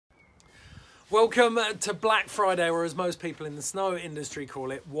Welcome to Black Friday, or as most people in the snow industry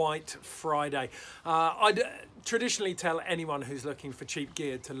call it, White Friday. I'd traditionally tell anyone who's looking for cheap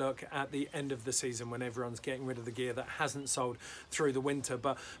gear to look at the end of the season when everyone's getting rid of the gear that hasn't sold through the winter.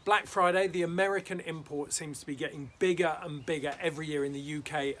 But Black Friday, the American import seems to be getting bigger and bigger every year in the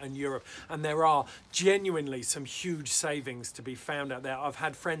UK and Europe. And there are genuinely some huge savings to be found out there. I've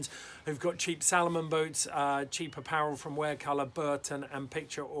had friends who've got cheap Salomon boots, cheap apparel from Wear Colour, Burton and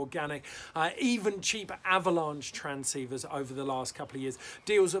Picture Organic, even cheap Avalanche transceivers over the last couple of years.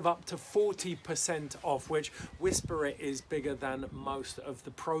 Deals of up to 40% off, which whisper it is bigger than most of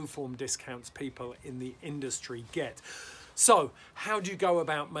the Proform discounts people in the industry get. So how do you go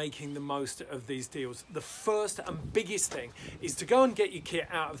about making the most of these deals? The first and biggest thing is to go and get your kit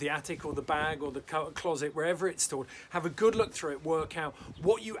out of the attic or the bag or the closet, wherever it's stored. Have a good look through it, work out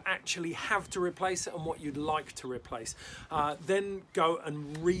what you actually have to replace and what you'd like to replace. Then go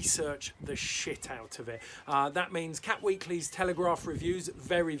and research the shit out of it. That means Cat Weakley's Telegraph reviews,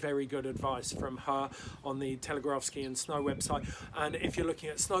 very, very good advice from her on the Telegraph Ski and Snow website. And if you're looking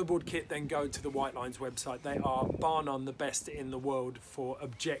at snowboard kit, then go to the Whitelines website. They are bar none the best in the world for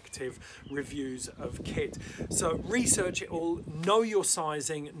objective reviews of kit. So research it all, know your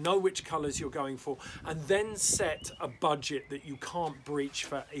sizing, know which colours you're going for, and then set a budget that you can't breach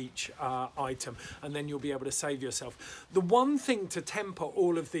for each item, and then you'll be able to save yourself. The one thing to temper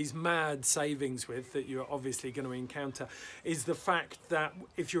all of these mad savings with that you're obviously going to encounter is the fact that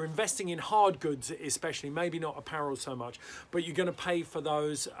if you're investing in hard goods, especially, maybe not apparel so much, but you're going to pay for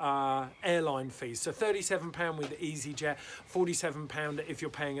those airline fees. So £37 with EasyJet, £47 if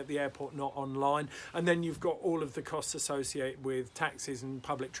you're paying at the airport, not online, and then you've got all of the costs associated with taxis and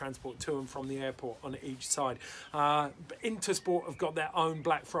public transport to and from the airport on each side. Intersport have got their own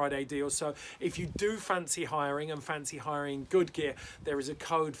Black Friday deal, so if you do fancy hiring and fancy hiring good gear, there is a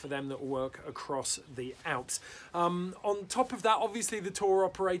code for them that will work across the Alps. On top of that, obviously the tour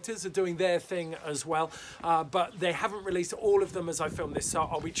operators are doing their thing as well, but they haven't released all of them as I film this, so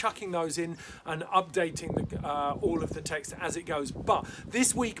I'll be chucking those in and updating all of the text as it goes. But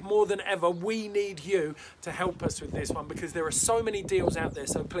this week more than ever, we need you to help us with this one, because there are so many deals out there.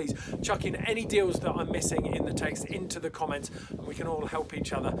 So please chuck in any deals that I'm missing in the text into the comments, and we can all help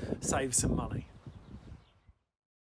each other save some money.